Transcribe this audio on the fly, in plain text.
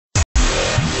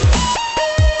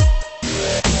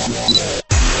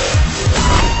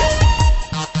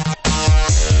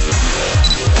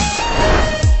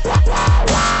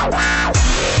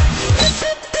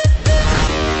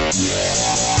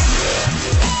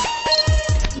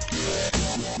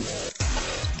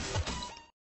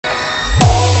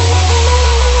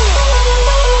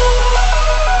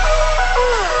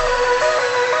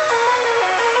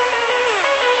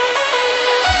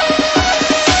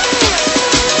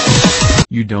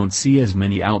You don't see as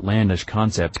many outlandish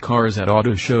concept cars at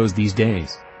auto shows these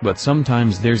days, but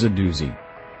sometimes there's a doozy.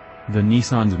 The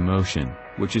Nissan XMotion,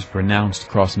 which is pronounced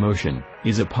cross-motion,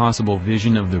 is a possible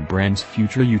vision of the brand's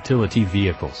future utility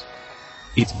vehicles.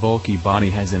 Its bulky body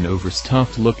has an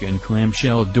overstuffed look and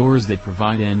clamshell doors that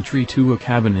provide entry to a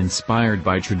cabin inspired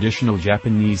by traditional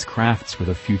Japanese crafts with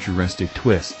a futuristic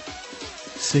twist.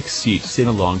 6 seats sit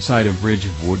alongside a bridge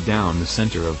of wood down the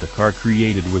center of the car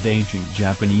created with ancient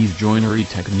Japanese joinery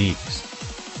techniques.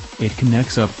 It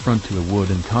connects up front to a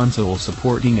wooden console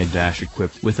supporting a dash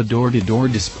equipped with a door-to-door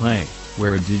display,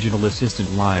 where a digital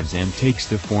assistant lives and takes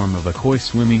the form of a koi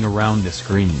swimming around the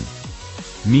screen.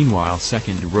 Meanwhile,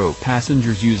 second-row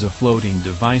passengers use a floating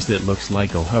device that looks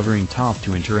like a hovering top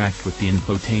to interact with the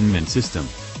infotainment system.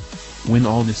 When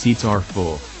all the seats are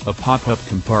full, a pop-up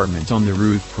compartment on the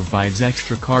roof provides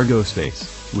extra cargo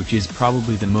space, which is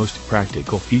probably the most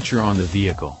practical feature on the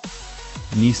vehicle.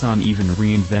 Nissan even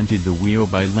reinvented the wheel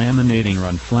by laminating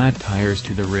run-flat tires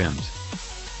to the rims.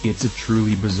 It's a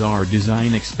truly bizarre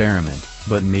design experiment,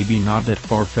 but maybe not that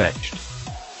far-fetched.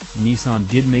 Nissan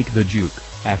did make the Juke,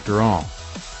 after all.